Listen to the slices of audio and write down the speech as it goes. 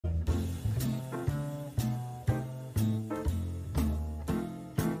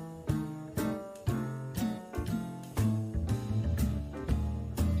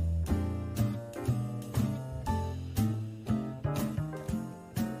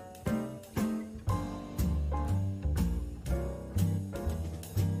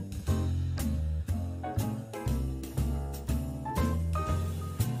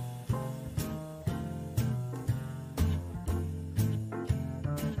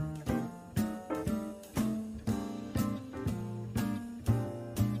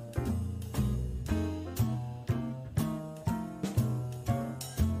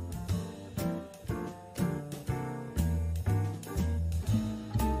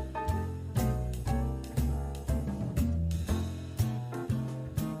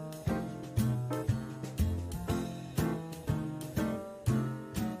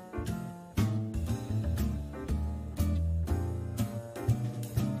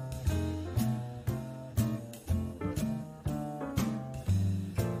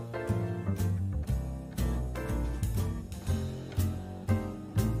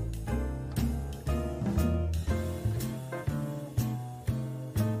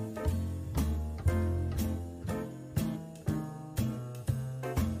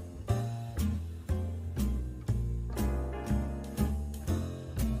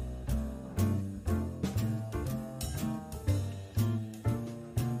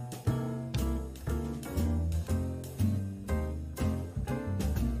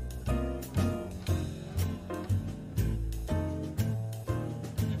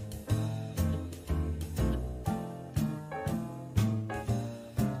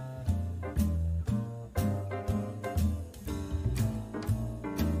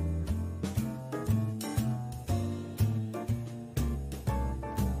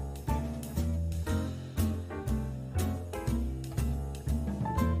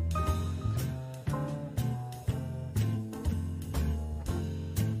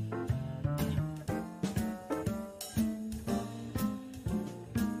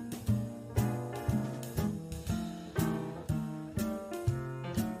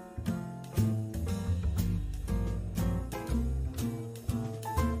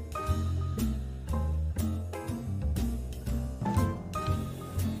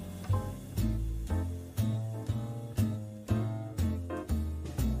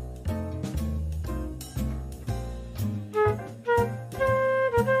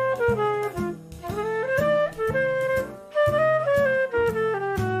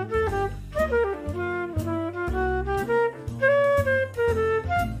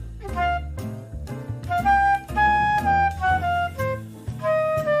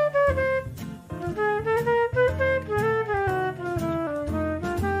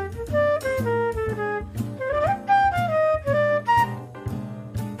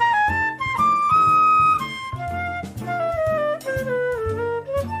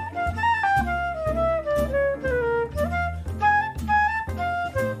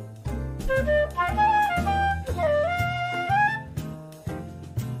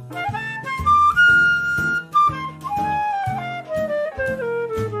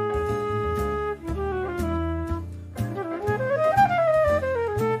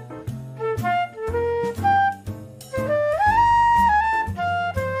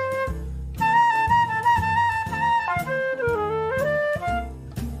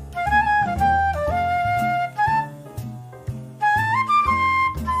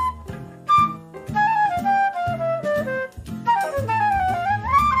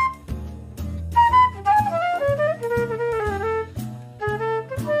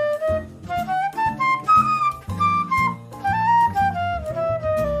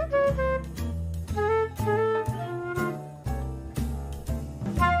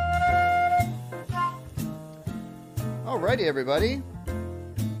Alrighty, everybody.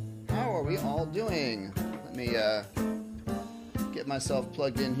 How are we all doing? Let me get myself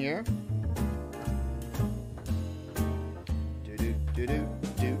plugged in here.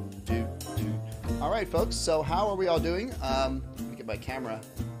 All right, folks. So how are we all doing? Let me get my camera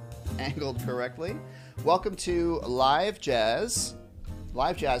angled correctly. Welcome to live jazz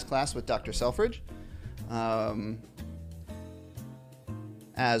class with Dr. Selfridge.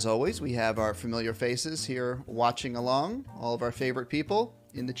 As always, we have our familiar faces here watching along, all of our favorite people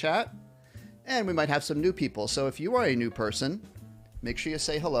in the chat, and we might have some new people. So if you are a new person, make sure you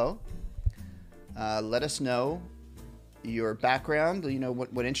say hello. Let us know your background, you know,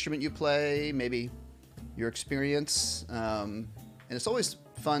 what instrument you play, maybe your experience. And it's always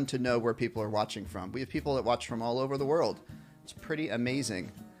fun to know where people are watching from. We have people that watch from all over the world. It's pretty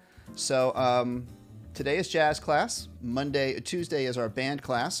amazing. So today is jazz class. Tuesday is our band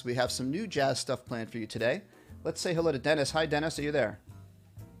class. We have some new jazz stuff planned for you today. Let's say hello to Dennis. Hi, Dennis. Are you there?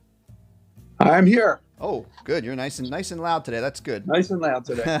 I'm here. Oh, good. You're nice and loud today. That's good. Nice and loud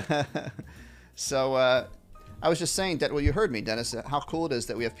today. So I was just saying that, well, you heard me, Dennis, how cool it is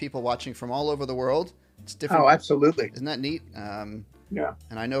that we have people watching from all over the world. It's different. Oh, absolutely. Isn't that neat? Yeah.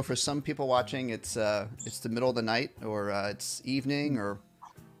 And I know for some people watching, it's the middle of the night, or it's evening, or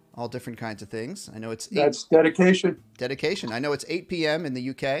all different kinds of things. I know That's dedication. Dedication. I know it's 8 p.m. in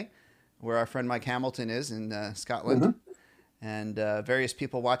the UK, where our friend Mike Hamilton is in Scotland, and various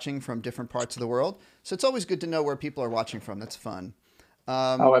people watching from different parts of the world. So it's always good to know where people are watching from. That's fun.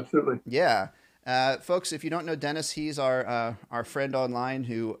 Oh, absolutely. Yeah. Folks, if you don't know Dennis, he's our friend online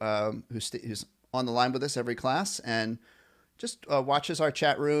who's on the line with us every class and just watches our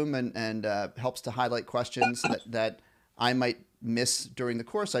chat room and helps to highlight questions that I might miss during the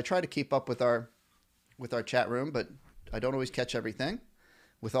course. I try to keep up with our chat room, but I don't always catch everything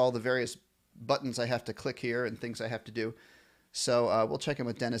with all the various buttons I have to click here and things I have to do. So we'll check in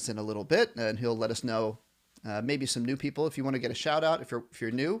with Dennis in a little bit, and he'll let us know maybe some new people. If you want to get a shout out, if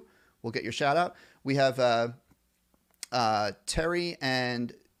you're new, we'll get your shout out. We have Terry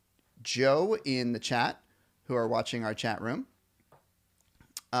and Joe in the chat who are watching our chat room.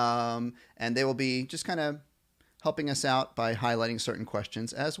 And they will be just kind of helping us out by highlighting certain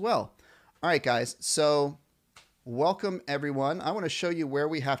questions as well. All right, guys. So welcome, everyone. I want to show you where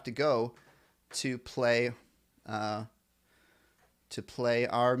we have to go to play our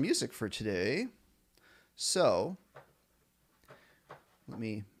music for today. So let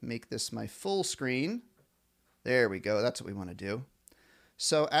me make this my full screen. There we go. That's what we want to do.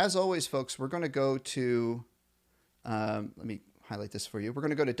 So as always, folks, we're going to go to, let me highlight this for you. We're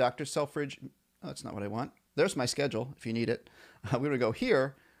going to go to Dr. Selfridge. Oh, that's not what I want. There's my schedule if you need it. We're going to go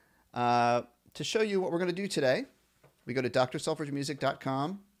here to show you what we're going to do today. We go to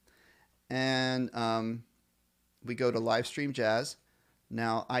drselfridgemusic.com and we go to live stream jazz.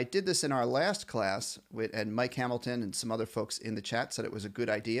 Now, I did this in our last class and Mike Hamilton and some other folks in the chat said it was a good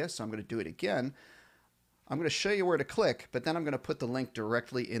idea, so I'm going to do it again. I'm going to show you where to click, but then I'm going to put the link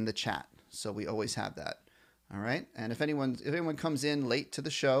directly in the chat, so we always have that. All right? And if anyone comes in late to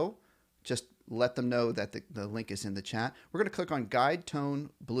the show, just let them know that the link is in the chat. We're going to click on Guide Tone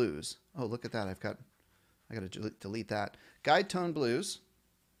Blues. Oh, look at that. I got to delete that. Guide Tone Blues.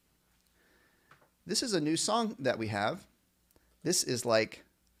 This is a new song that we have. This is like,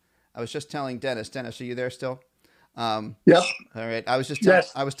 I was just telling Dennis. Dennis, are you there still? Yep. All right. I was just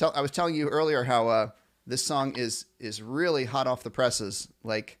I was telling you earlier how this song is really hot off the presses.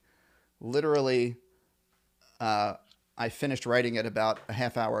 Like literally, I finished writing it about a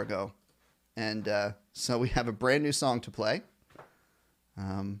half hour ago, and so we have a brand new song to play.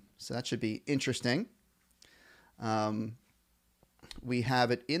 So that should be interesting. We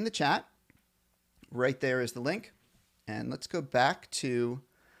have it in the chat. Right there is the link. And let's go back to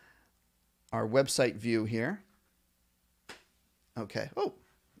our website view here. Okay. Oh,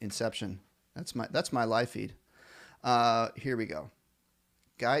 Inception. That's my live feed. Here we go.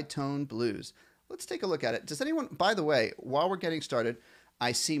 Guide Tone Blues. Let's take a look at it. Does anyone, by the way, while we're getting started,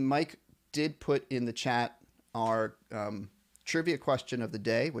 I see Mike did put in the chat our trivia question of the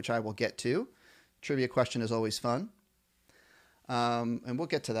day, which I will get to. Trivia question is always fun. And we'll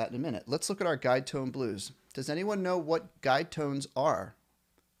get to that in a minute. Let's look at our guide tone blues. Does anyone know what guide tones are?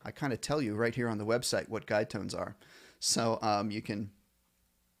 I kind of tell you right here on the website what guide tones are. So you can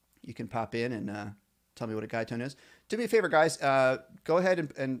pop in and tell me what a guide tone is. Do me a favor, guys. Go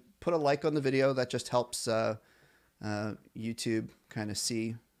ahead and put a like on the video. That just helps YouTube kind of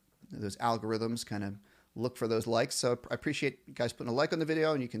see those algorithms, kind of look for those likes. So I appreciate you guys putting a like on the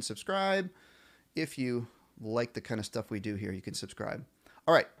video, and you can subscribe if you like the kind of stuff we do here. You can subscribe.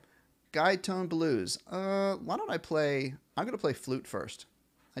 All right, guide tone blues. Why don't I play? I'm going to play flute first.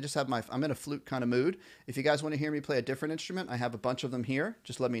 I'm in a flute kind of mood. If you guys want to hear me play a different instrument, I have a bunch of them here.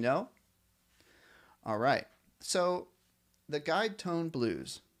 Just let me know. All right. So the guide tone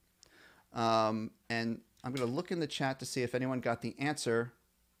blues. And I'm going to look in the chat to see if anyone got the answer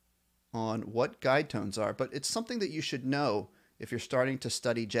on what guide tones are. But it's something that you should know if you're starting to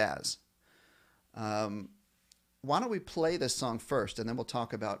study jazz. Why don't we play this song first, and then we'll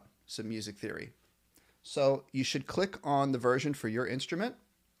talk about some music theory. So you should click on the version for your instrument.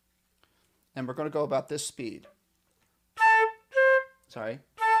 And we're going to go about this speed. Sorry.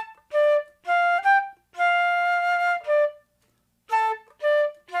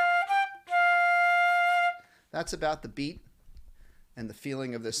 That's about the beat and the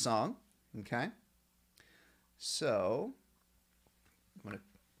feeling of this song. Okay? So, I'm going to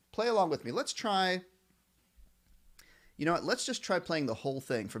play along with me. Let's try, you know what? Let's just try playing the whole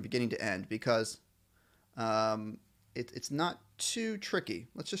thing from beginning to end because it's not too tricky.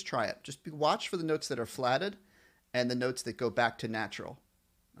 Let's just try it. Just watch for the notes that are flatted and the notes that go back to natural.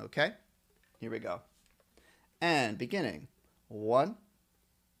 Okay? Here we go. And beginning. 1,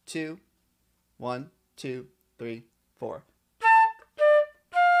 2, 1, 2, 3, 4.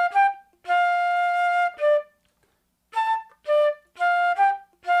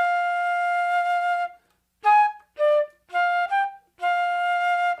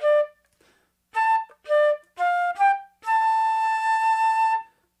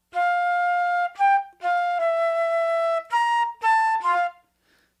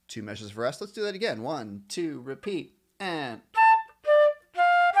 Two measures of rest. Let's do that again. 1, 2, repeat, and...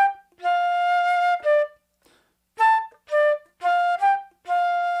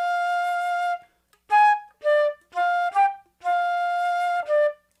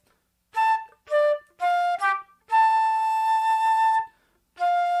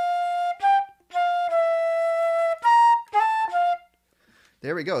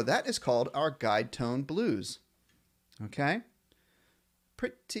 There we go. That is called our guide tone blues. Okay?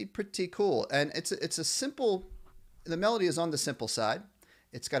 Pretty cool. And it's a simple, the melody is on the simple side.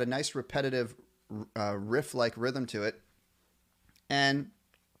 It's got a nice repetitive riff-like rhythm to it. And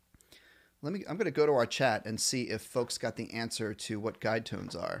I'm going to go to our chat and see if folks got the answer to what guide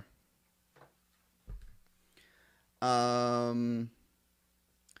tones are.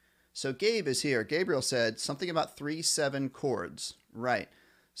 So Gabe is here. Gabriel said something about 3/7 chords. Right.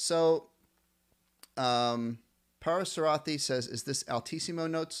 So Parasarathi says, is this altissimo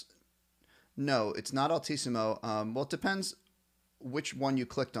notes? No, it's not altissimo. Well, it depends which one you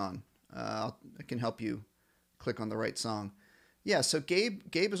clicked on. I can help you click on the right song. Yeah, so Gabe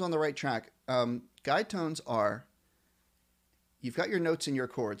is on the right track. Guide tones are, you've got your notes in your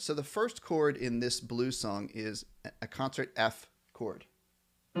chords. So the first chord in this blues song is a concert F chord.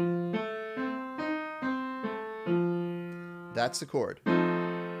 That's the chord.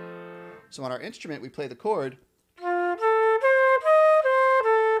 So on our instrument, we play the chord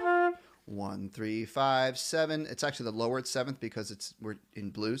 1, 3, 5, 7. It's actually the lowered seventh because we're in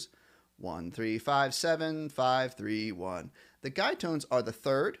blues. 1, 3, 5, 7, 5, 3, 1. The guide tones are the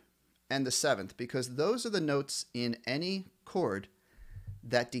third and the seventh because those are the notes in any chord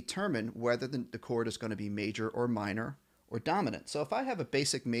that determine whether the chord is going to be major or minor or dominant. So if I have a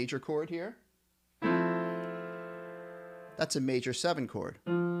basic major chord here, that's a major 7 chord.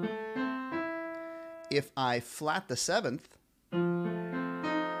 If I flat the 7th,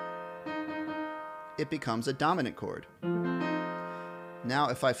 it becomes a dominant chord. Now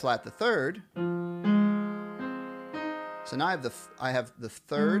if I flat the 3rd, so now I have the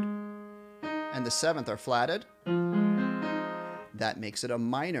 3rd and the 7th are flatted. That makes it a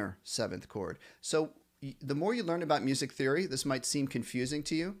minor 7th chord. So the more you learn about music theory, this might seem confusing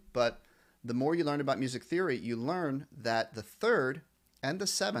to you, but the more you learn about music theory, you learn that the 3rd and the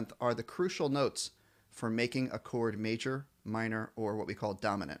 7th are the crucial notes for making a chord major, minor, or what we call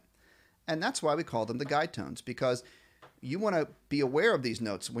dominant. And that's why we call them the guide tones, because you want to be aware of these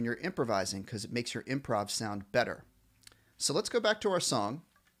notes when you're improvising because it makes your improv sound better. So let's go back to our song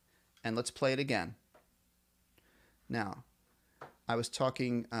and let's play it again. Now, I was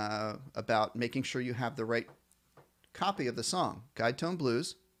talking about making sure you have the right copy of the song, Guide Tone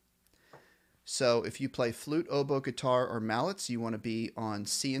Blues. So if you play flute, oboe, guitar, or mallets, you want to be on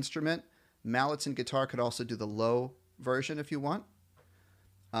C instrument. Mallets and guitar could also do the low version if you want.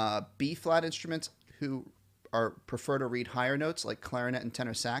 B flat instruments who prefer to read higher notes like clarinet and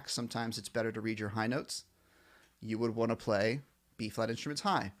tenor sax, sometimes it's better to read your high notes. You would want to play B flat instruments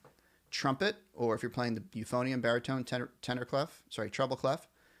high. Trumpet, or if you're playing the euphonium, baritone, treble clef,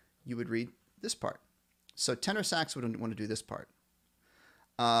 you would read this part. So tenor sax would want to do this part.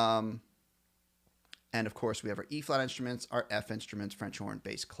 And of course, we have our E flat instruments, our F instruments, French horn,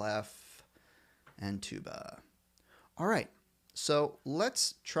 bass clef, and tuba. All right, so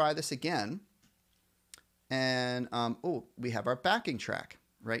let's try this again. And oh, we have our backing track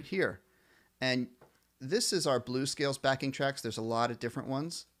right here. And this is our blues scales backing tracks. There's a lot of different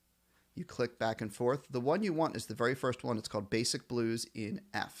ones. You click back and forth. The one you want is the very first one. It's called Basic Blues in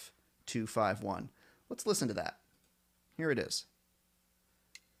F, 251. Let's listen to that. Here it is.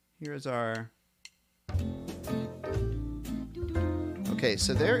 Here is our... Okay,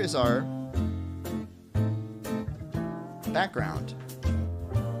 so there is our background.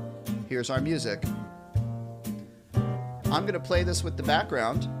 Here's our music. I'm going to play this with the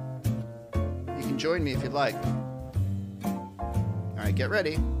background. You can join me if you'd like. All right, get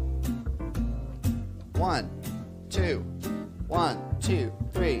ready. 1, 2, 1, 2,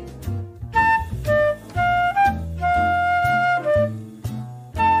 3.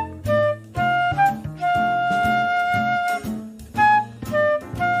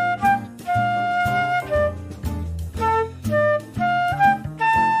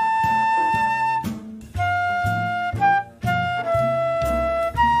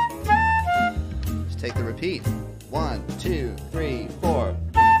 Take the repeat. 1, 2, 3, 4.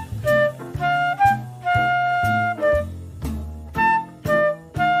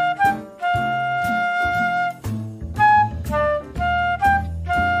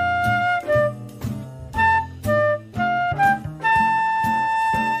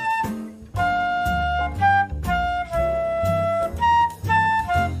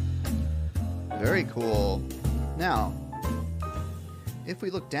 Very cool. Now, if we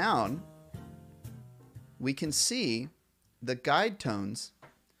look down, we can see the guide tones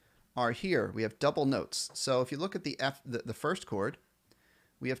are here. We have double notes. So if you look at the F, the first chord,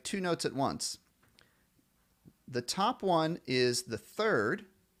 we have two notes at once. The top one is the third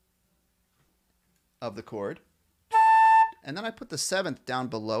of the chord, and then I put the seventh down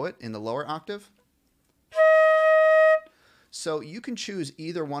below it in the lower octave. So you can choose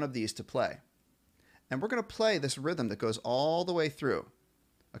either one of these to play. And we're going to play this rhythm that goes all the way through.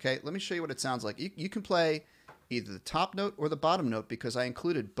 Okay, let me show you what it sounds like. You can play either the top note or the bottom note because I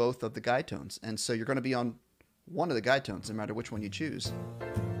included both of the guide tones. And so you're going to be on one of the guide tones no matter which one you choose.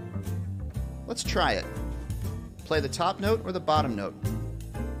 Let's try it. Play the top note or the bottom note.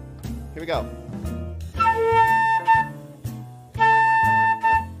 Here we go.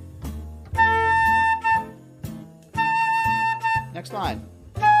 Next line.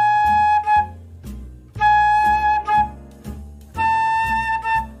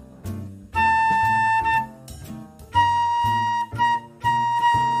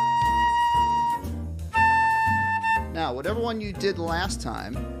 Now, whatever one you did last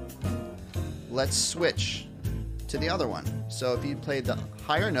time, let's switch to the other one. So if you played the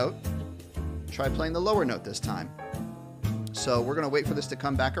higher note, try playing the lower note this time. So we're going to wait for this to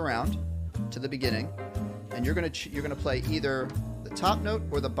come back around to the beginning, and you're going to play either the top note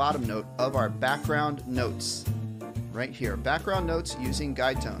or the bottom note of our background notes right here. Background notes using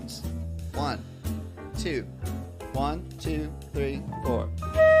guide tones. 1, 2, 1, 2, 3, 4.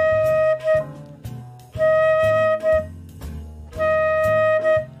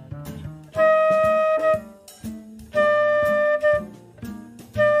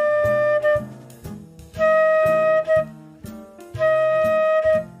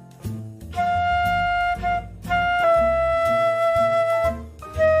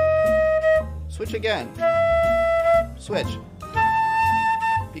 Switch again. Switch.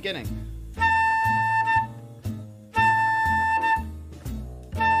 Beginning.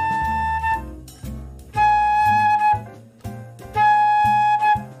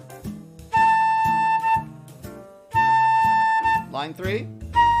 Line 3.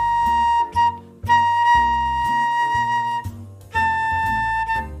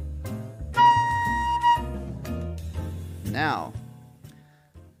 Now,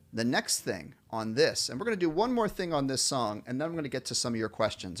 the next thing on this, and we're going to do one more thing on this song, and then I'm going to get to some of your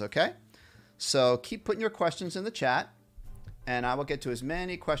questions, okay? So keep putting your questions in the chat, and I will get to as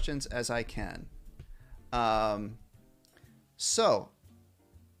many questions as I can. So,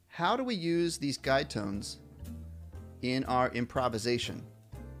 how do we use these guide tones in our improvisation?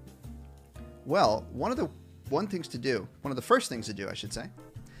 Well, one of the first things to do, I should say,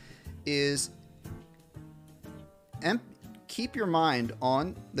 is keep your mind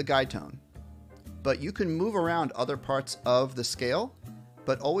on the guide tone, but you can move around other parts of the scale,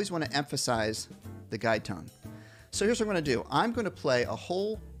 but always want to emphasize the guide tone. So here's what I'm going to do. I'm going to play a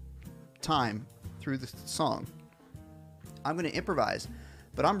whole time through the song. I'm going to improvise,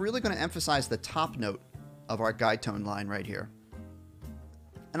 but I'm really going to emphasize the top note of our guide tone line right here.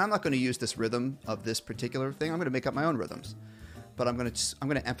 And I'm not going to use this rhythm of this particular thing. I'm going to make up my own rhythms. But I'm going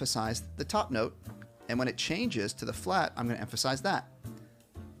to emphasize the top note. And when it changes to the flat, I'm going to emphasize that.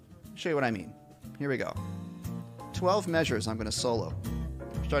 I'll show you what I mean. Here we go. 12 measures I'm going to solo.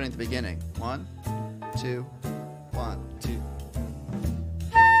 Starting at the beginning. 1, 2, 1, 2.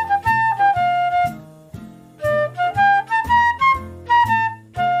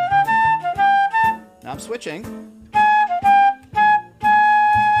 Now I'm switching.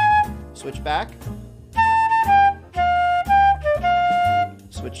 Switch back.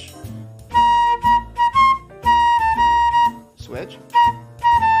 Switch. Switch.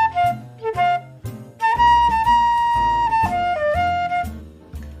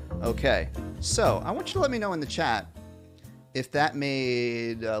 Okay, so I want you to let me know in the chat if that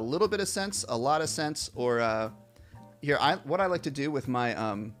made a little bit of sense, a lot of sense, or here. What I like to do with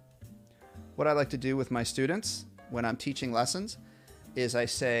my students when I'm teaching lessons is I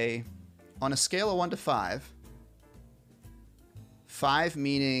say, on a scale of 1 to 5, 5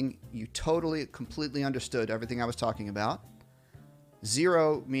 meaning you totally, completely understood everything I was talking about.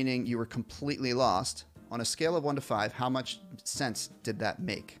 0 meaning you were completely lost. On a scale of 1 to 5, how much sense did that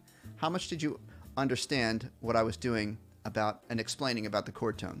make? How much did you understand what I was doing about and explaining about the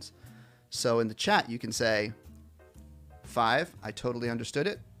chord tones? So in the chat, you can say 5, I totally understood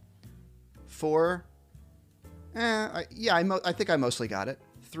it. 4, I think I mostly got it.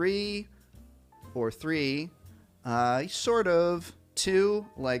 3 or 3, sort of. 2,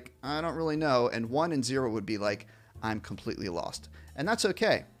 like, I don't really know. And 1 and 0 would be like, I'm completely lost. And that's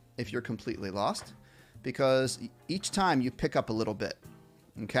okay if you're completely lost, because each time you pick up a little bit.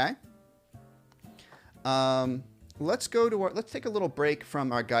 Okay? Let's take a little break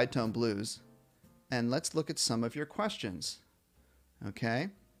from our guide tone blues, and let's look at some of your questions. Okay?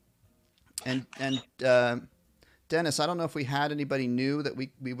 And Dennis, I don't know if we had anybody new that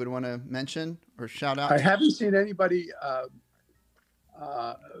we would want to mention or shout out. I haven't seen anybody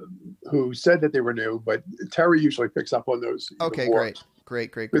who said that they were new, but Terry usually picks up on those. Okay, more.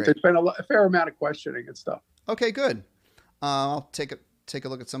 Great. But there's been a fair amount of questioning and stuff. Okay, good. I'll take a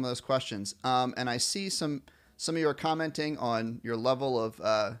look at some of those questions. And I see some of you are commenting on your level of,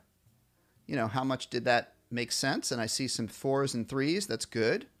 how much did that make sense? And I see some 4s and 3s. That's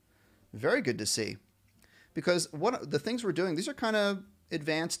good. Very good to see. Because the things we're doing, these are kind of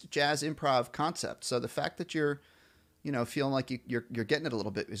advanced jazz improv concepts. So the fact that you're, feeling like you're getting it a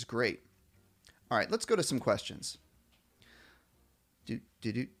little bit is great. All right, let's go to some questions.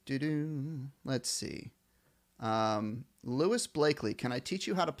 Let's see. Lewis Blakely, can I teach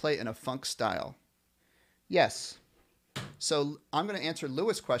you how to play in a funk style? Yes. So I'm going to answer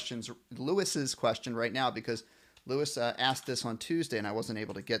Lewis's question right now because Lewis asked this on Tuesday and I wasn't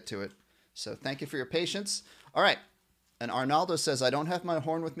able to get to it. So thank you for your patience. All right. And Arnaldo says, I don't have my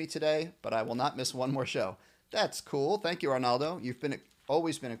horn with me today, but I will not miss one more show. That's cool. Thank you, Arnaldo. You've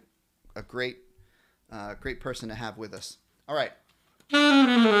always been a great person to have with us. All right.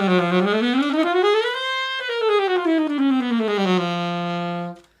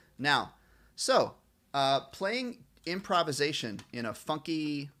 Now, so playing improvisation in a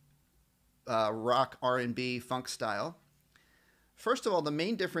funky rock, R&B, funk style. First of all, the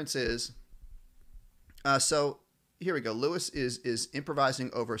main difference is, so here we go. Lewis is improvising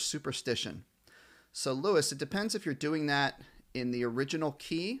over superstition. So Lewis, it depends if you're doing that in the original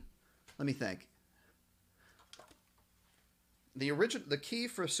key. Let me think. The key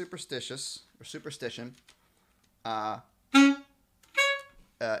for superstition,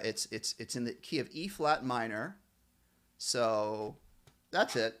 it's in the key of E flat minor. So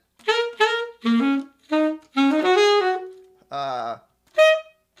that's it.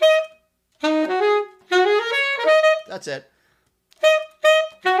 That's it.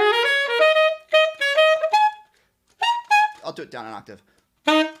 I'll do it down an octave.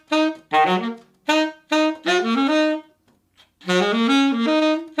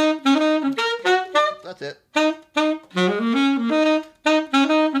 That's it.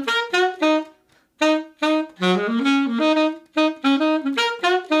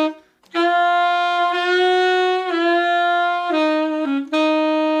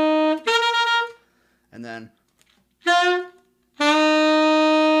 And then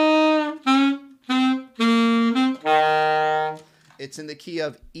it's in the key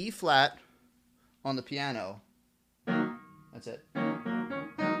of E flat on the piano. That's it.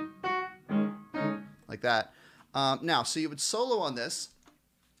 Like that. Now, so you would solo on this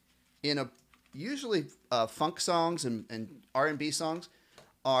in usually funk songs and R&B songs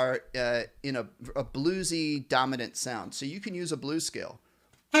are in a bluesy dominant sound. So you can use a blues scale.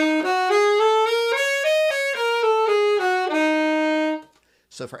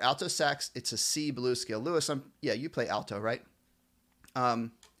 So for alto sax, it's a C blues scale. Lewis, yeah, you play alto, right?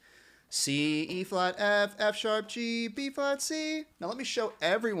 C, E flat, F, F sharp, G, B flat, C. Now let me show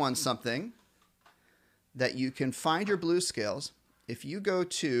everyone something that you can find your blues scales. If you go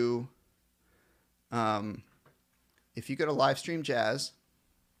to Live Stream Jazz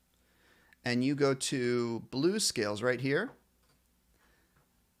and you go to blues scales right here,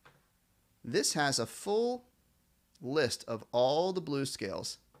 this has a full list of all the blues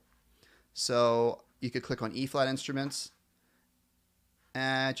scales. So you could click on E flat instruments,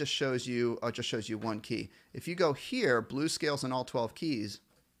 and it just shows you one key. If you go here, blues scales in all 12 keys,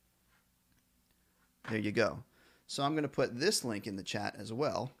 there you go. So I'm going to put this link in the chat as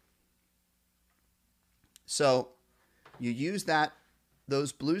well. So you use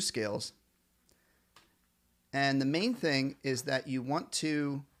those blues scales, and the main thing is that you want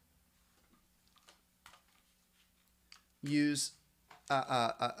to use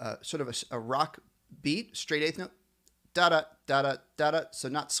sort of a rock beat, straight eighth note, da da da da da da. So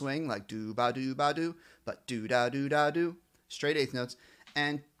not swing like do ba do, but do da do, straight eighth notes.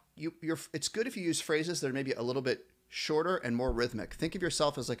 And it's good if you use phrases that are maybe a little bit shorter and more rhythmic. Think of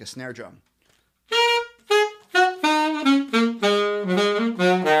yourself as like a snare drum.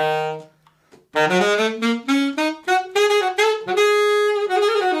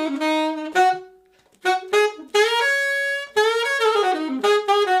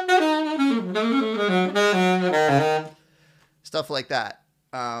 Stuff like that.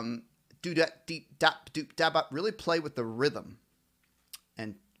 Do that, deep, dap, doop, dab up. Really play with the rhythm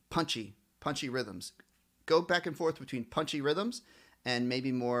and punchy rhythms. Go back and forth between punchy rhythms and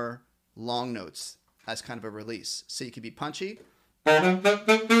maybe more long notes as kind of a release. So you can be punchy, and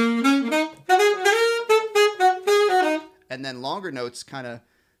then longer notes kind of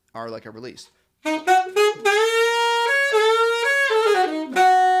are like a release.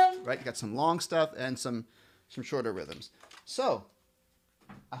 Right? You got some long stuff and some shorter rhythms. So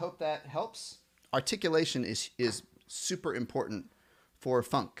I hope that helps. Articulation is super important for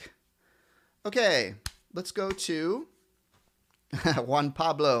funk. Okay, let's go to Juan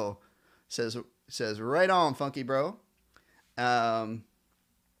Pablo says right on, funky bro. Other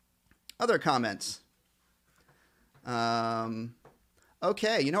comments.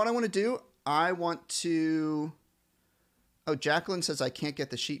 Okay, you know what I want to do? I want to... Oh, Jacqueline says I can't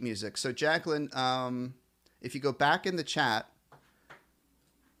get the sheet music. So Jacqueline, if you go back in the chat,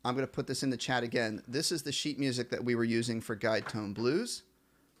 I'm going to put this in the chat again. This is the sheet music that we were using for Guide Tone Blues.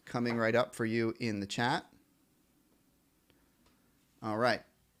 Coming right up for you in the chat. All right.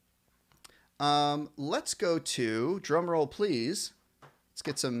 Let's go to, drum roll please. Let's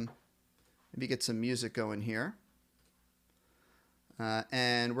get maybe get some music going here.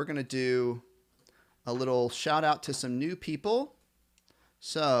 And we're going to do a little shout out to some new people.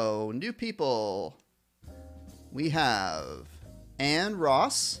 So, new people. We have Ann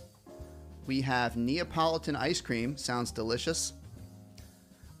Ross. We have Neapolitan ice cream. Sounds delicious.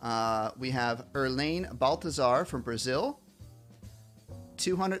 We have Erlane Baltazar from Brazil.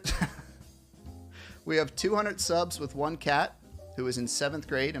 200. We have 200 subs with one cat who is in 7th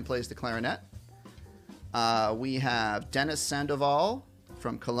grade and plays the clarinet. We have Dennis Sandoval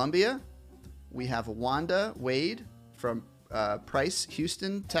from Colombia. We have Wanda Wade from Price,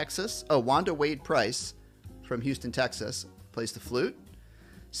 Houston, Texas. Oh, Wanda Wade Price from Houston, Texas, plays the flute.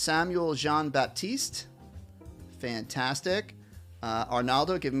 Samuel Jean-Baptiste, fantastic.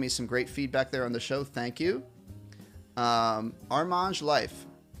 Arnaldo giving me some great feedback there on the show. Thank you. Armange Life,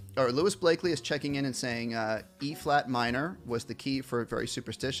 or Lewis Blakely is checking in and saying E flat minor was the key for very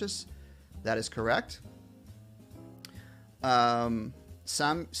superstitious. That is correct.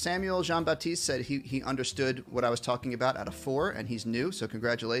 Samuel Jean-Baptiste said he understood what I was talking about out of 4, and he's new, so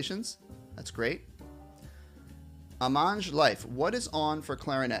congratulations. That's great. Armange Life, what is on for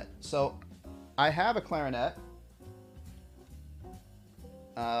clarinet? So I have a clarinet.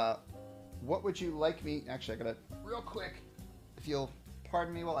 What would you like me... Actually, I gotta... Real quick, if you'll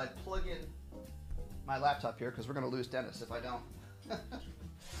pardon me while I plug in my laptop here, because we're going to lose Dennis if I don't. Let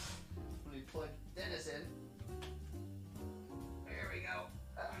me plug Dennis in. There we go.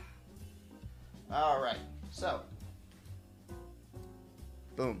 All right. So.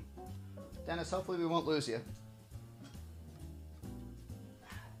 Boom. Dennis, hopefully we won't lose you.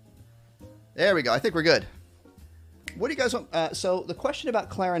 There we go. I think we're good. What do you guys want? So the question about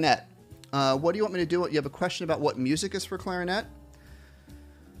clarinet. What do you want me to do? You have a question about what music is for clarinet?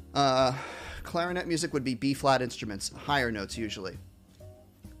 Clarinet music would be B-flat instruments, higher notes usually.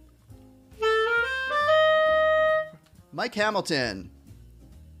 Mike Hamilton.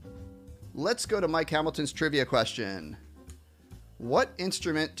 Let's go to Mike Hamilton's trivia question. What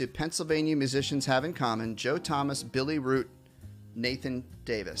instrument do Pennsylvania musicians have in common? Joe Thomas, Billy Root, Nathan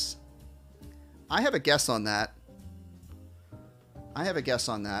Davis. I have a guess on that.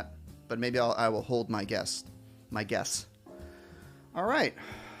 But maybe I will hold my guess. All right.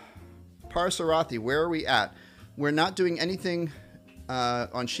 Parasarathi, where are we at? We're not doing anything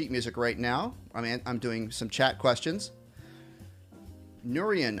on sheet music right now. I mean, I'm doing some chat questions.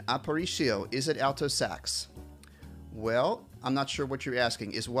 Nurian Aparicio, is it alto sax? Well, I'm not sure what you're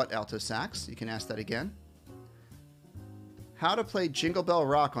asking. Is what alto sax? You can ask that again. How to play Jingle Bell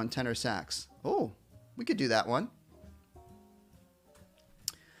Rock on tenor sax? Oh, we could do that one.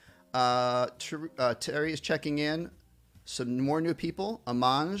 Terry is checking in. Some more new people.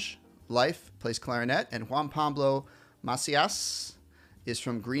 Amanj Life plays clarinet, and Juan Pablo Macias is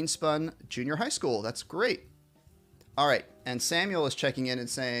from Greenspun Junior High School. That's great. All right, and Samuel is checking in and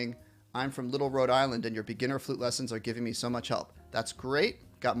saying, I'm from Little Rhode Island, and your beginner flute lessons are giving me so much help. That's great.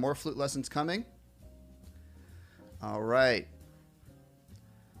 Got more flute lessons coming. All right.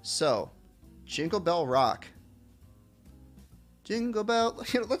 So, Jingle Bell Rock. Jingle Bell.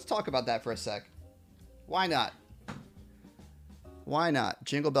 Let's talk about that for a sec. Why not?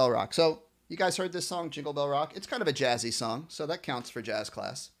 Jingle Bell Rock. So, you guys heard this song, Jingle Bell Rock? It's kind of a jazzy song, so that counts for jazz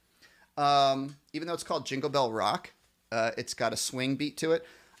class. Even though it's called Jingle Bell Rock, it's got a swing beat to it.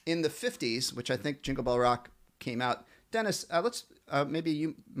 In the 50s, which I think Jingle Bell Rock came out. Dennis, maybe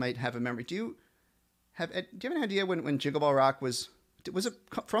you might have a memory. Do you have an idea when Jingle Bell Rock was it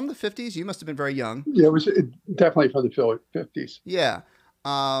from the 50s? You must have been very young. Yeah, it was definitely from the 50s. Yeah.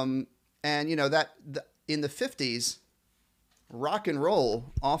 And in the 50s, rock and roll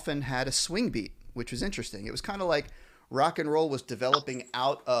often had a swing beat, which was interesting. It was kind of like rock and roll was developing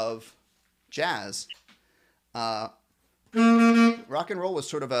out of jazz. Rock and roll was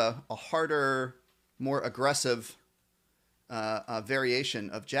sort of a harder, more aggressive variation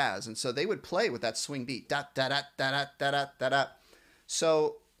of jazz, and so they would play with that swing beat. Da da da da da da da da da.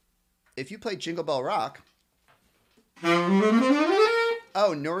 So, if you play Jingle Bell Rock,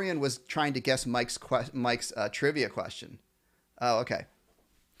 oh, Nurian was trying to guess Mike's trivia question. Oh, okay.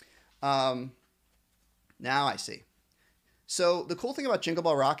 Now I see. So the cool thing about Jingle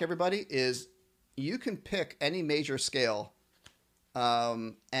Bell Rock, everybody, is you can pick any major scale,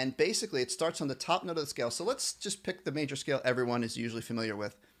 and basically it starts on the top note of the scale. So let's just pick the major scale everyone is usually familiar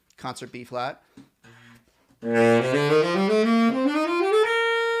with. Concert B flat.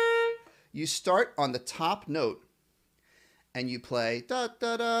 You start on the top note, and you play da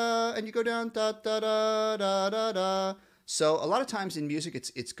da da, and you go down da da da da da da. So a lot of times in music,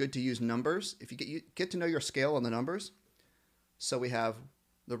 it's good to use numbers. If you get to know your scale on the numbers. So we have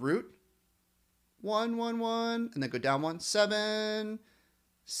the root. 1 1 1, and then go down 1 7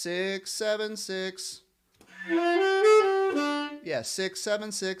 6 7 6. Yeah, 6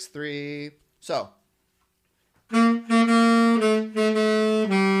 7 6 3. So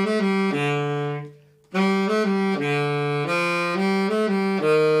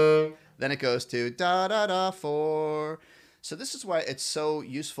then it goes to da da da 4. So this is why it's so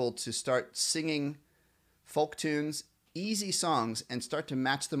useful to start singing folk tunes, easy songs, and start to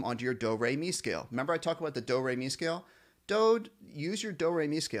match them onto your do re mi scale. Remember I talked about the do re mi scale? Use your do re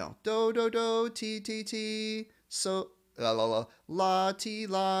mi scale. Do do do ti ti ti. So la la la la ti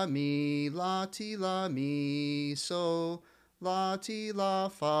la mi so la ti la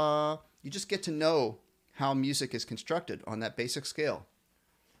fa. You just get to know how music is constructed on that basic scale.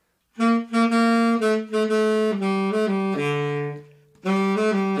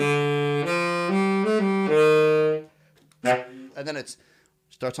 And then it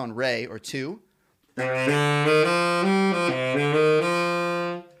starts on re or 2.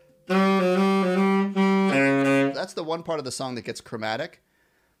 That's the one part of the song that gets chromatic.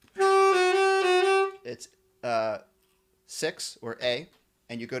 It's 6 or A,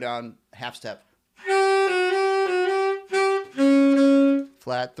 and you go down half step.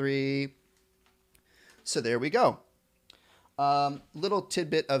 Flat 3. So there we go. Little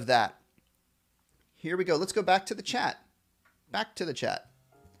tidbit of that. Here we go. Let's go back to the chat.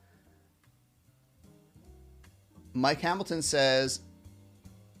 Mike Hamilton says,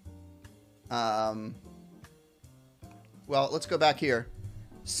 well, let's go back here.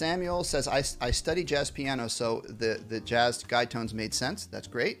 Samuel says, I study jazz piano, so the jazz guide tones made sense. That's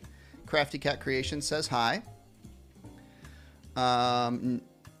great. Crafty Cat Creation says hi.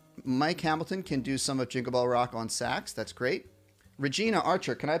 Mike Hamilton can do some of Jingle Bell Rock on sax. That's great. Regina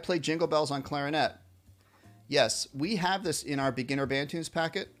Archer, can I play Jingle Bells on clarinet? Yes, we have this in our beginner band tunes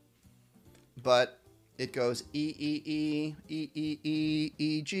packet, but it goes E, E, E, E, E, E,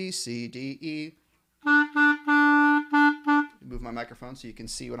 E, G, C, D, E. move my microphone so you can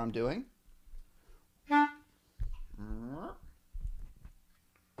see what I'm doing.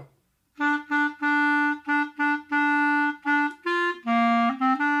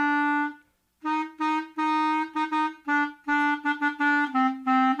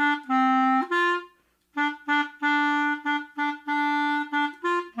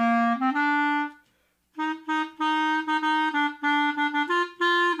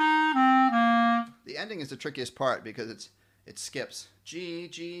 The ending is the trickiest part because it skips G,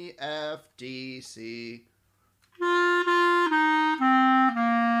 G, F, D, C.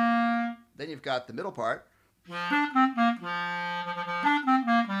 Then you've got the middle part.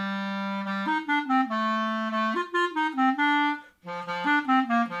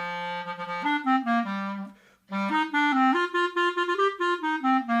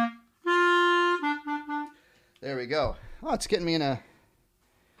 There we go. Oh, it's getting me in a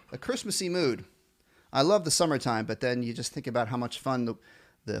Christmassy mood. I love the summertime, but then you just think about how much fun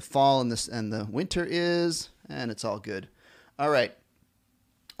the fall and the winter is, and it's all good. All right.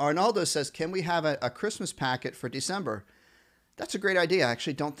 Arnaldo says, can we have a Christmas packet for December? That's a great idea. I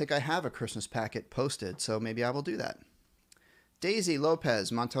actually don't think I have a Christmas packet posted, so maybe I will do that. Daisy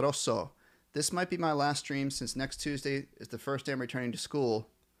Lopez Monterosso. This might be my last stream since next Tuesday is the first day I'm returning to school.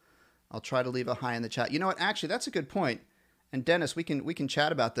 I'll try to leave a hi in the chat. You know what? Actually, that's a good point. And Dennis, we can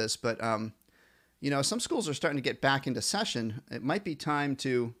chat about this, but some schools are starting to get back into session. It might be time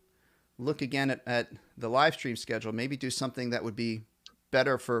to look again at the live stream schedule. Maybe do something that would be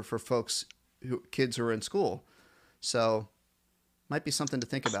better for folks kids who are in school. So, might be something to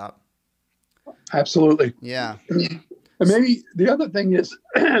think about. Absolutely. Yeah. And maybe the other thing is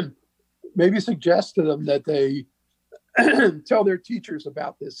maybe suggest to them that they tell their teachers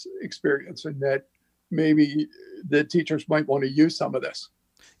about this experience and that maybe the teachers might want to use some of this.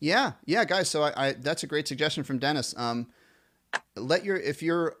 Yeah, guys. So I that's a great suggestion from Dennis.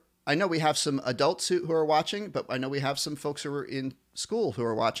 I know we have some adults who are watching, but I know we have some folks who are in school who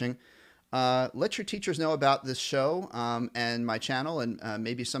are watching. Let your teachers know about this show and my channel, and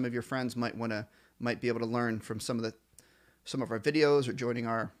maybe some of your friends might be able to learn from some of our videos or joining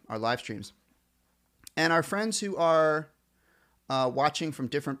our live streams. And our friends who are watching from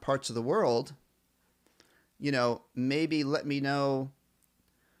different parts of the world, maybe let me know.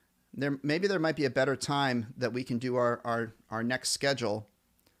 Maybe there might be a better time that we can do our next schedule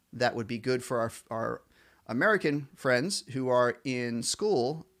that would be good for our American friends who are in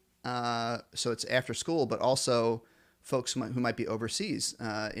school. So it's after school, but also folks who might be overseas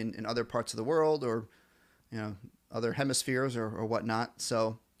in other parts of the world or other hemispheres or whatnot.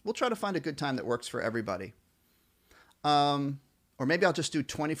 So we'll try to find a good time that works for everybody. Or maybe I'll just do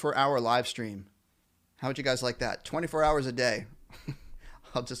 24-hour live stream. How would you guys like that? 24 hours a day.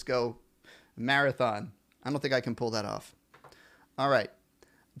 I'll just marathon. I don't think I can pull that off. All right.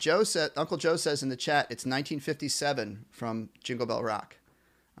 Uncle Joe says in the chat, it's 1957 from Jingle Bell Rock.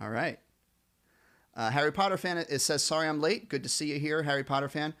 All right. Harry Potter fan says, sorry I'm late. Good to see you here, Harry Potter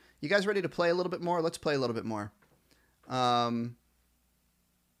fan. You guys ready to play a little bit more? Let's play a little bit more. I'm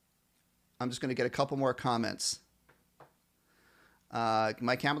just going to get a couple more comments.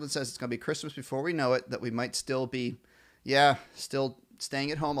 Mike Hamilton says it's going to be Christmas before we know it, that we might still be, still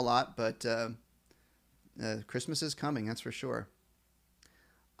staying at home a lot, but Christmas is coming, that's for sure.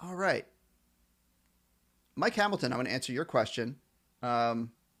 All right. Mike Hamilton, I want to answer your question.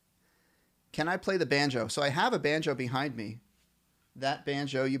 Can I play the banjo? So I have a banjo behind me. That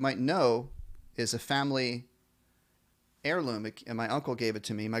banjo, you might know, is a family heirloom. And my uncle gave it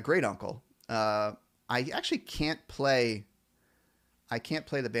to me, my great uncle. I actually can't play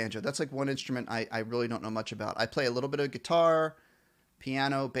the banjo. That's like one instrument I really don't know much about. I play a little bit of guitar,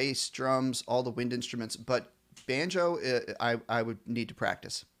 piano, bass, drums, all the wind instruments, but banjo, I would need to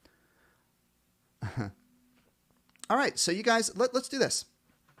practice. All right, so you guys, let's do this.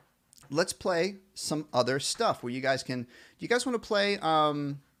 Let's play some other stuff where you guys can. Do you guys want to play?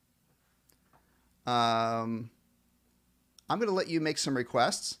 I'm going to let you make some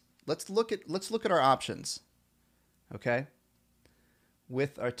requests. Let's look at our options. Okay.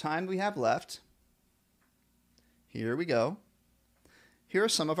 With our time we have left, here we go. Here are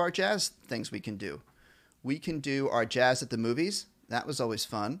some of our jazz things we can do. We can do our jazz at the movies. That was always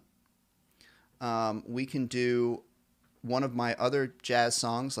fun. We can do one of my other jazz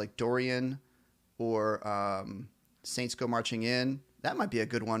songs like Dorian or Saints Go Marching In. That might be a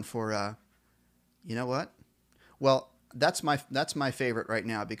good one for, you know what? Well, that's my favorite right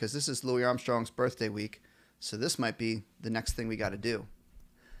now because this is Louis Armstrong's birthday week. So this might be the next thing we got to do.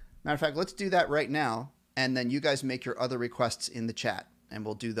 Matter of fact, let's do that right now. And then you guys make your other requests in the chat. And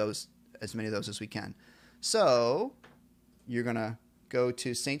we'll do those, as many of those as we can. So you're going to go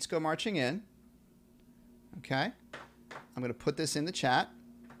to Saints Go Marching In. Okay. I'm going to put this in the chat.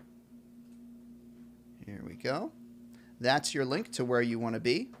 Here we go. That's your link to where you want to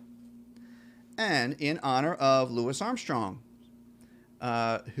be. And in honor of Louis Armstrong,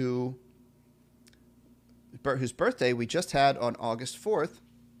 whose birthday we just had on August 4th.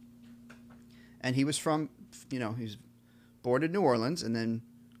 And he was from, he was born in New Orleans and then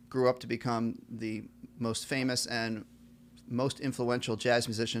grew up to become the most famous and most influential jazz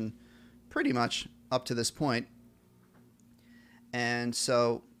musician pretty much up to this point. And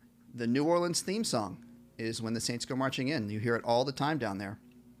so the New Orleans theme song is When the Saints Go Marching In. You hear it all the time down there.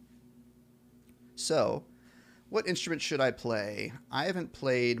 So what instrument should I play? I haven't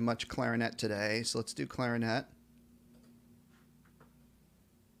played much clarinet today, so let's do clarinet.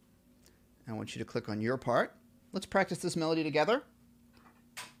 I want you to click on your part. Let's practice this melody together.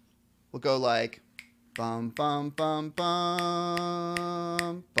 We'll go like bum bum bum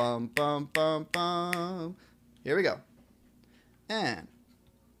bum bum bum bum bum. Here we go. And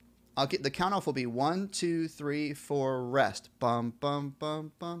I'll get the count off will be 1, 2, 3, 4, rest. Bum bum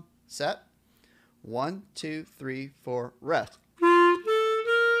bum bum. Set. 1, 2, 3, 4, rest.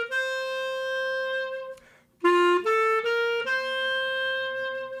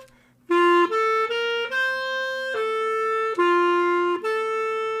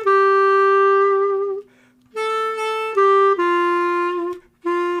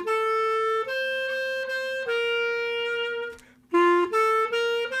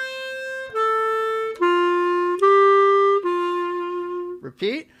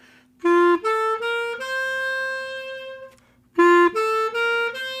 Repeat.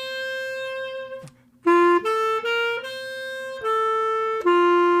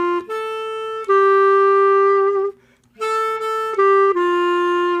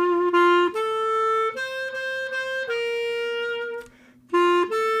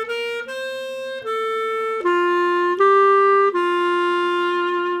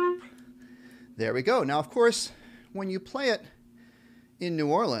 There we go. Now, of course, when you play it in New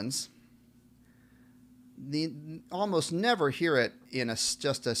Orleans, almost never hear it in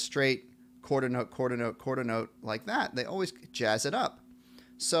just a straight quarter note, quarter note, quarter note like that. They always jazz it up.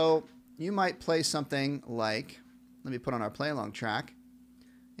 So you might play something like, let me put on our play along track,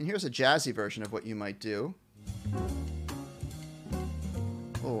 and here's a jazzy version of what you might do.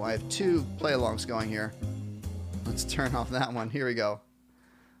 Oh, I have 2 play alongs going here. Let's turn off that one. Here we go.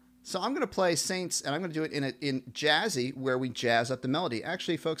 So I'm going to play Saints, and I'm going to do it in jazzy, where we jazz up the melody.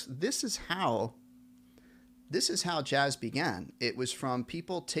 Actually, folks, this is how jazz began. It was from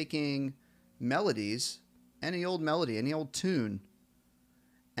people taking melodies, any old melody, any old tune,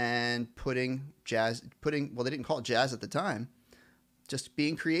 and putting, well, they didn't call it jazz at the time, just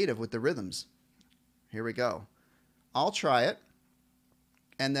being creative with the rhythms. Here we go. I'll try it,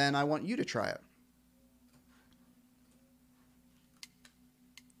 and then I want you to try it.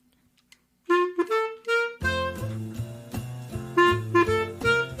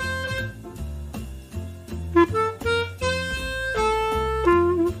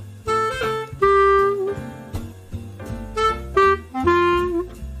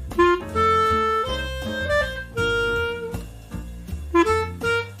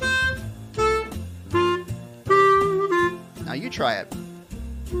 Now you try it.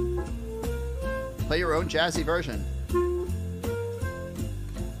 Play your own jazzy version.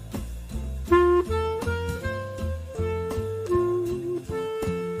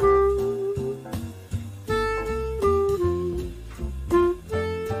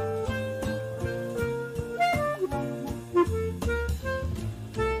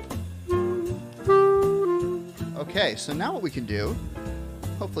 Okay, so now what we can do,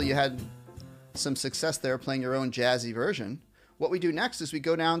 hopefully you had some success there playing your own jazzy version. What we do next is we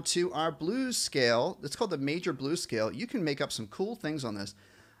go down to our blues scale. It's called the major blues scale. You can make up some cool things on this.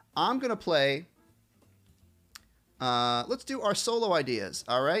 I'm going to play, let's do our solo ideas,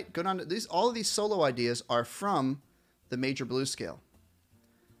 all right? Go down to these. All of these solo ideas are from the major blues scale.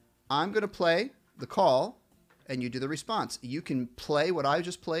 I'm going to play the call, and you do the response. You can play what I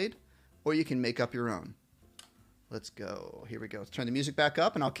just played, or you can make up your own. Let's go. Here we go. Let's turn the music back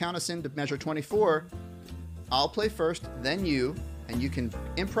up, and I'll count us in to measure 24. I'll play first, then you, and you can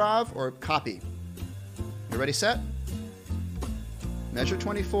improv or copy. You ready, set? Measure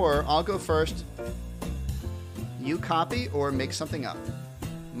 24. I'll go first. You copy or make something up.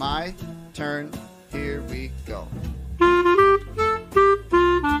 My turn. Here we go.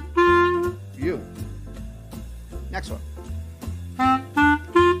 You. Next one.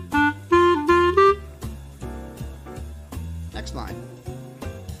 Next line.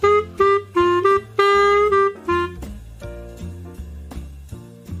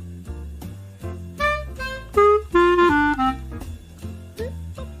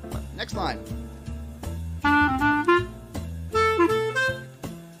 fine.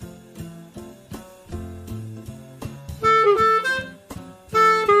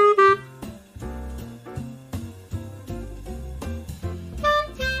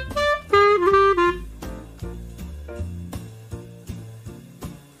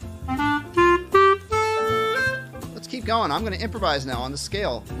 Let's keep going. I'm going to improvise now on the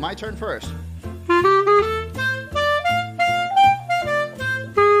scale. My turn first.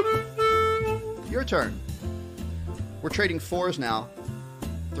 Your turn. We're trading fours now.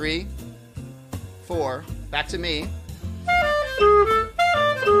 3, 4, back to me.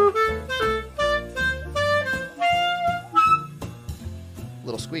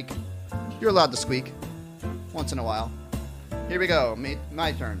 Little squeak. You're allowed to squeak once in a while. Here we go.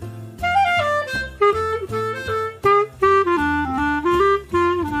 My turn.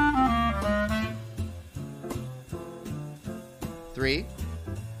 Three,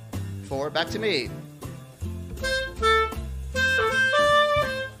 4, back to me.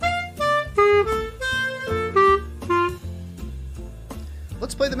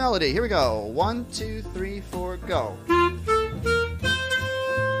 Let's play the melody. Here we go. 1, 2, 3, 4, go.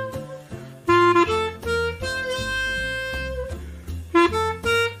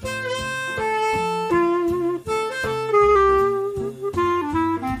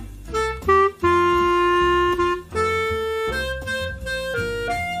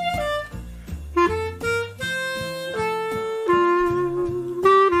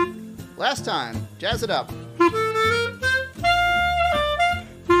 Last time, jazz it up.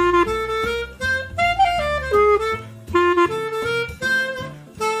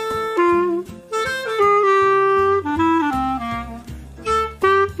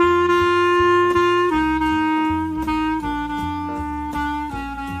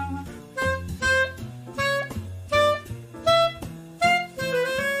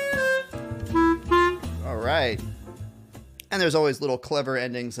 All right. And there's always little clever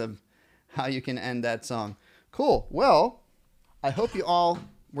endings of how you can end that song. Cool. Well, I hope you all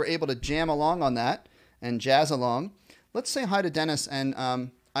were able to jam along on that and jazz along. Let's say hi to Dennis. And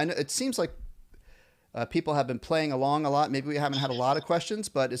I know it seems like people have been playing along a lot. Maybe we haven't had a lot of questions,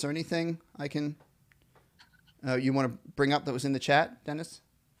 but is there anything I can you want to bring up that was in the chat, Dennis?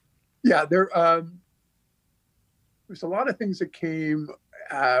 Yeah, there's a lot of things that came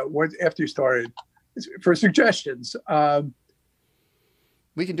after you started for suggestions.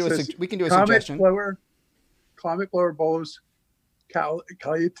 We can do a suggestion. Comet blower bolos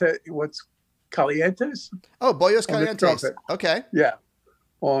calientes. Oh, bollos calientes. Okay. Yeah,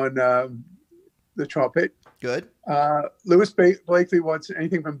 on the trumpet. Good. Lewis Blakely wants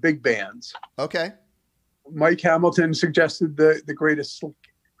anything from big bands. Okay. Mike Hamilton suggested the Great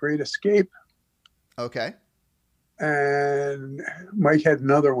Escape. Okay. And Mike had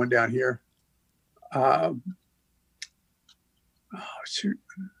another one down here. Oh, shoot.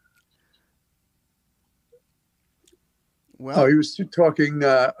 Well, he was talking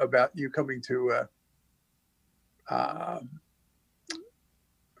about you coming to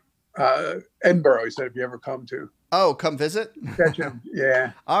Edinburgh. He said, if you ever come to. Oh, come visit? Catch him.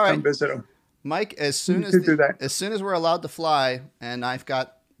 Yeah. All right. Come visit him. Mike, as soon as we're allowed to fly and I've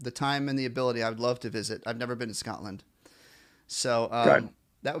got the time and the ability, I would love to visit. I've never been to Scotland. So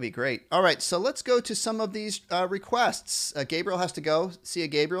that would be great. All right, so let's go to some of these requests. Gabriel has to go. See you,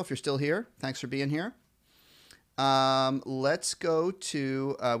 Gabriel, if you're still here. Thanks for being here. Let's go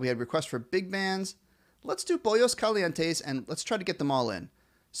to, we had requests for big bands. Let's do Bollos Calientes, and let's try to get them all in.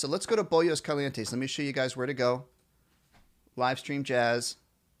 So let's go to Bollos Calientes. Let me show you guys where to go. Live stream jazz.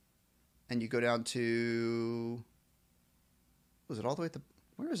 And you go down to, was it all the way at the,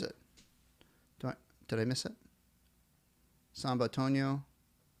 where is it? Did I miss it? Samba Tonio.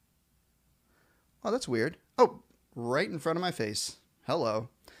 Oh, that's weird. Oh, right in front of my face. Hello.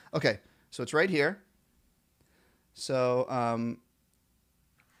 Okay, so it's right here. So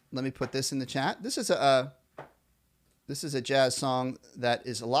let me put this in the chat. This is a jazz song that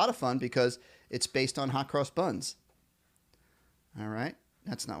is a lot of fun because it's based on hot cross buns. All right,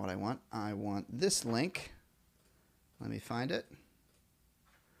 that's not what I want. I want this link. Let me find it.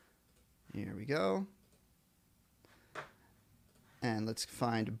 Here we go. And let's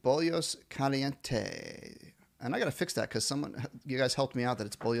find Bollos Caliente. And I got to fix that because you guys helped me out that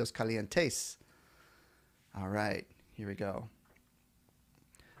it's Bollos Calientes. All right, here we go.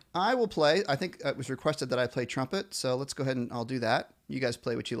 I will play. I think it was requested that I play trumpet, so let's go ahead and I'll do that. You guys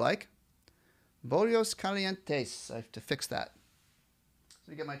play what you like. Bollos Calientes. I have to fix that.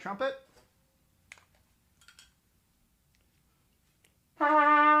 So you get my trumpet.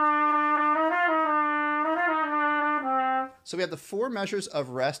 So we have the 4 measures of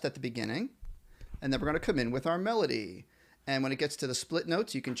rest at the beginning, and then we're going to come in with our melody. And when it gets to the split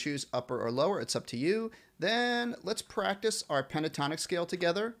notes, you can choose upper or lower. It's up to you. Then let's practice our pentatonic scale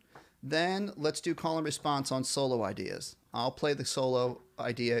together. Then let's do call and response on solo ideas. I'll play the solo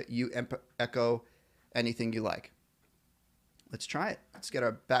idea. You echo anything you like. Let's try it. Let's get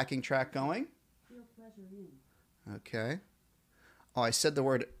our backing track going. Feel pleasure in. Okay. Oh, I said the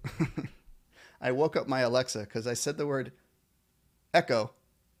word. I woke up my Alexa because I said the word echo,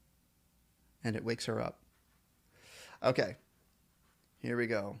 and it wakes her up. Okay. Here we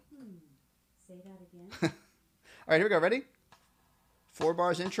go. Say that again. All right, here we go. Ready? 4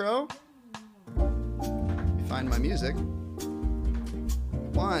 bars intro. Find my music.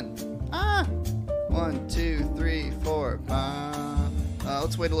 1. 1, 2, 3, 4.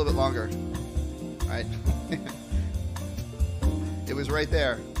 Let's wait a little bit longer. All right. It was right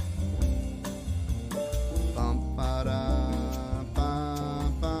there.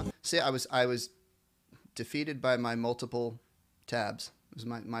 See, I was defeated by my multiple tabs. It was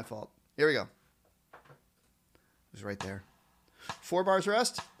my fault. Here we go. It was right there. 4 bars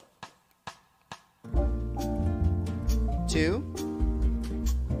rest. 2,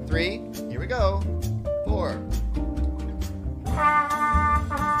 3. Here we go. 4.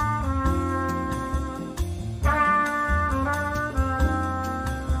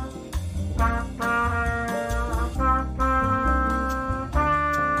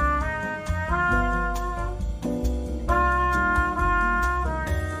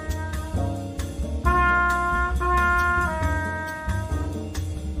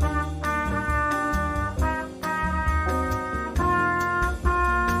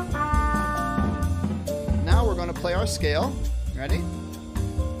 Play our scale. Ready?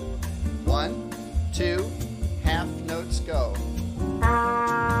 1, 2, half notes go.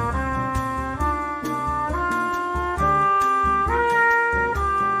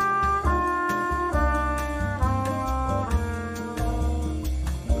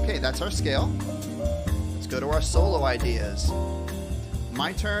 Okay, that's our scale. Let's go to our solo ideas.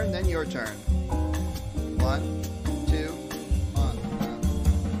 My turn, then your turn. 1, 2, 1.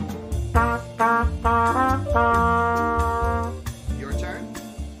 Your turn.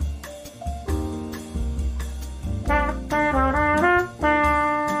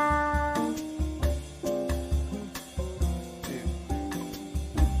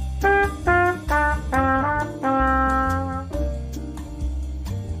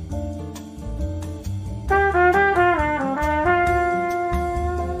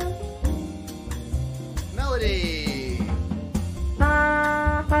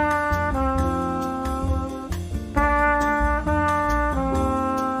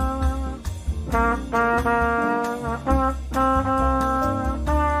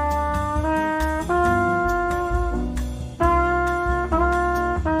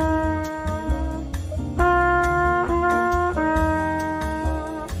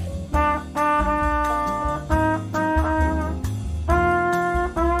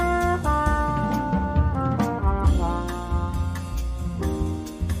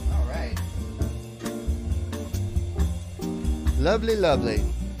 Lovely, lovely.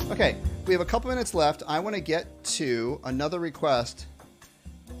 Okay, we have a couple minutes left. I want to get to another request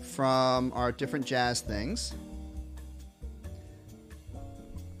from our different jazz things.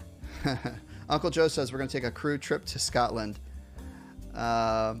 Uncle Joe says we're going to take a crew trip to Scotland.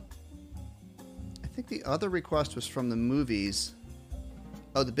 I think the other request was from the movies.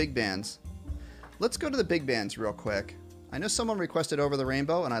 Oh, the big bands. Let's go to the big bands real quick. I know someone requested Over the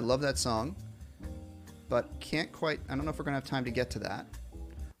Rainbow, and I love that song. But can't quite, I don't know if we're going to have time to get to that.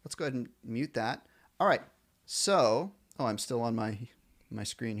 Let's go ahead and mute that. All right, so, oh, I'm still on my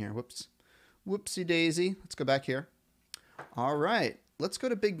screen here. Whoops. Whoopsie daisy. Let's go back here. All right, let's go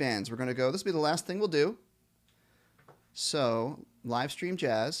to big bands. We're going to go, this will be the last thing we'll do. So, live stream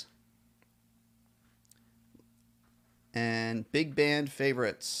jazz. And big band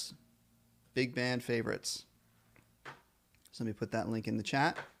favorites. Big band favorites. So let me put that link in the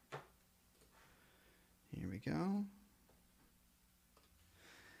chat. Here we go.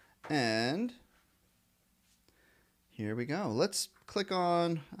 And here we go. Let's click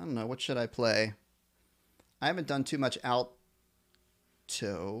on, I don't know, what should I play? I haven't done too much alto.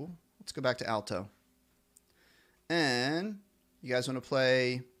 Let's go back to alto. And you guys want to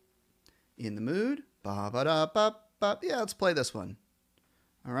play In the Mood? Ba-ba-da-ba-ba. Yeah, let's play this one.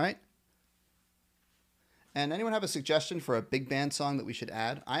 All right. And anyone have a suggestion for a big band song that we should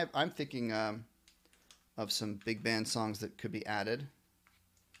add? I'm thinking of some big band songs that could be added.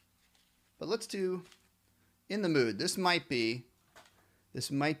 But let's do In the Mood. This might be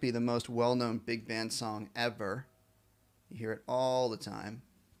the most well-known big band song ever. You hear it all the time.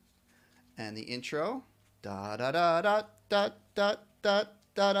 And the intro. Da da da da da da da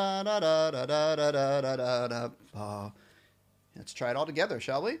da da da da da da da da da da. Let's try it all together,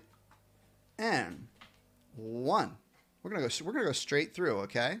 shall we? And 1. We're gonna go straight through,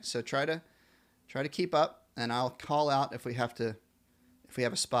 okay? So try to keep up, and I'll call out if we have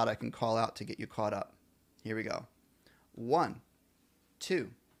a spot I can call out to get you caught up. Here we go. 1,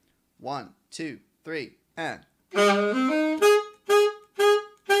 2, 1, 2, 3, and.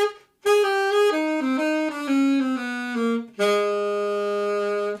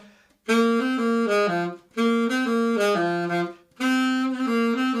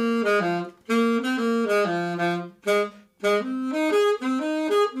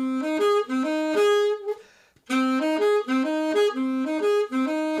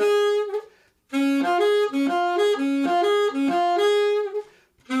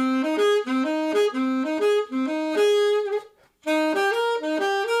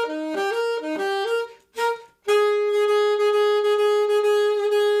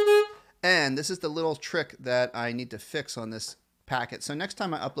 This is the little trick that I need to fix on this packet. So next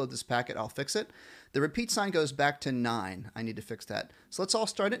time I upload this packet, I'll fix it. The repeat sign goes back to 9. I need to fix that. So let's all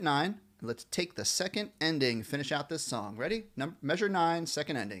start at 9. Let's take the second ending, finish out this song. Ready? Measure 9,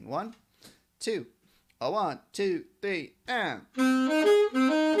 second ending. 1, 2. 1, 2, 3, and.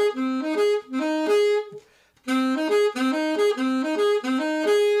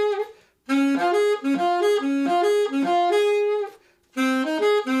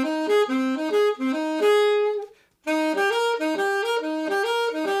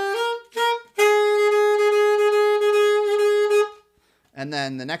 And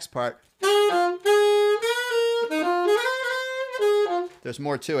then the next part, there's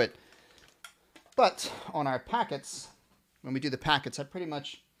more to it. But on our packets, when we do the packets, I pretty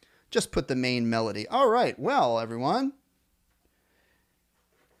much just put the main melody. All right, well, everyone,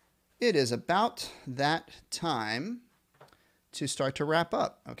 it is about that time to start to wrap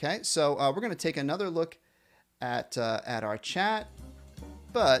up. Okay, so we're going to take another look at our chat,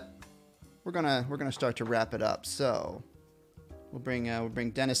 but we're gonna start to wrap it up. So. We'll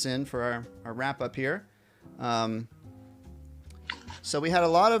bring Dennis in for our wrap up here. So we had a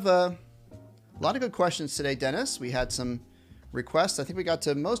lot of good questions today, Dennis. We had some requests. I think we got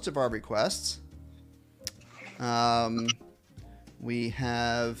to most of our requests. We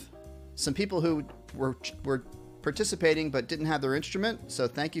have some people who were participating but didn't have their instrument. So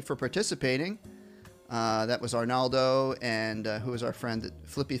thank you for participating. That was Arnaldo, and who was our friend at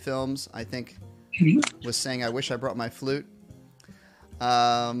Flippy Films, I think, was saying, I wish I brought my flute.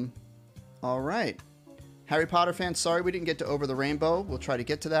 All right. Harry Potter fans, sorry we didn't get to Over the Rainbow. We'll try to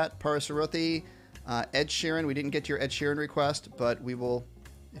get to that. Parasaruthi, Ed Sheeran, we didn't get to your Ed Sheeran request, but we will,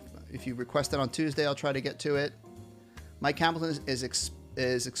 if you request that on Tuesday, I'll try to get to it. Mike Hamilton is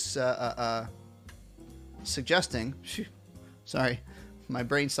suggesting, sorry, my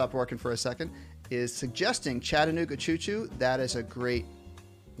brain stopped working for a second, is suggesting Chattanooga Choo Choo. That is a great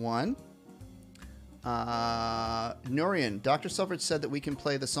one. Norian, Dr. Selfridge said that we can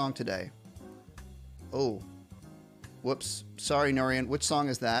play the song today. Oh, whoops. Sorry, Norian. Which song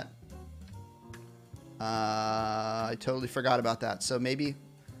is that? I totally forgot about that. So maybe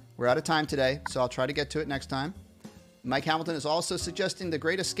we're out of time today, so I'll try to get to it next time. Mike Hamilton is also suggesting the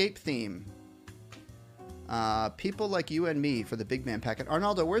Great Escape theme. People Like You and Me for the Big Man packet.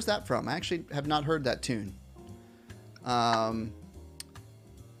 Arnaldo, where's that from? I actually have not heard that tune.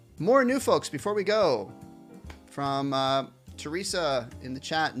 More new folks before we go. From Teresa in the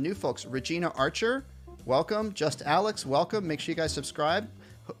chat, new folks. Regina Archer, welcome. Just Alex, welcome. Make sure you guys subscribe.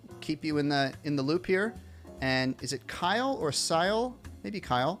 Keep you in the loop here. And is it Kyle or Sile? Maybe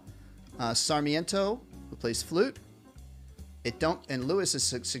Kyle. Sarmiento, who plays flute. And Lewis is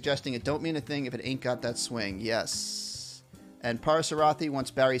suggesting it don't mean a thing if it ain't got that swing. Yes. And Parasarathi wants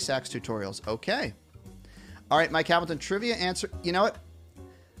Barry Sax tutorials. Okay. All right, Mike Hamilton, trivia answer. You know what?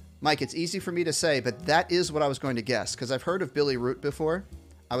 Mike, it's easy for me to say, but that is what I was going to guess, because I've heard of Billy Root before.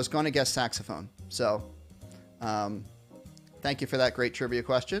 I was going to guess saxophone. So, thank you for that great trivia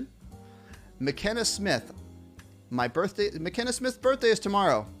question. McKenna Smith. McKenna Smith's birthday is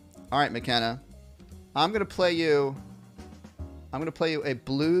tomorrow. All right, McKenna. I'm going to play you a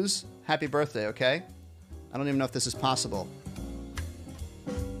blues happy birthday, okay? I don't even know if this is possible.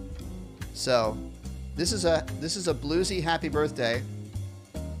 So, this is a bluesy happy birthday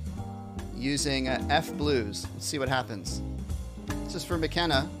using F blues. Let's see what happens. This is for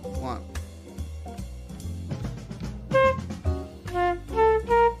McKenna. One.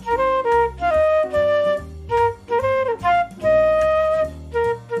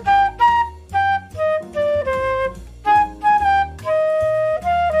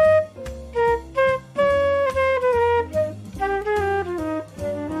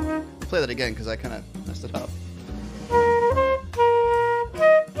 again because I kind of messed it up.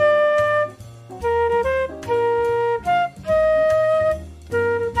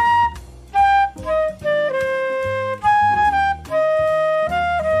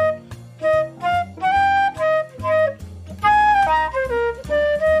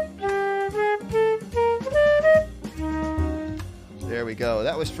 There we go.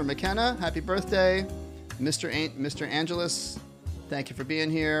 That was for McKenna. Happy birthday. Mr. Angelus, thank you for being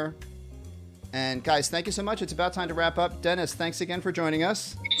here. And guys, thank you so much. It's about time to wrap up. Dennis, thanks again for joining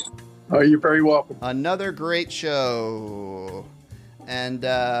us. Oh, you're very welcome. Another great show. And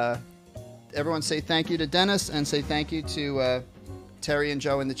everyone say thank you to Dennis and say thank you to Terry and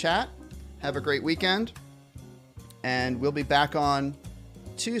Joe in the chat. Have a great weekend. And we'll be back on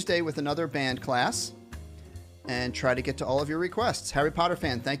Tuesday with another band class and try to get to all of your requests. Harry Potter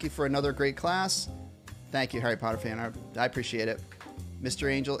fan, thank you for another great class. Thank you, Harry Potter fan. I appreciate it.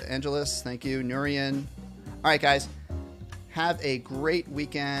 Mr. Angelus, thank you. Nurian. All right, guys. Have a great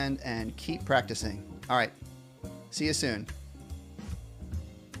weekend and keep practicing. All right. See you soon.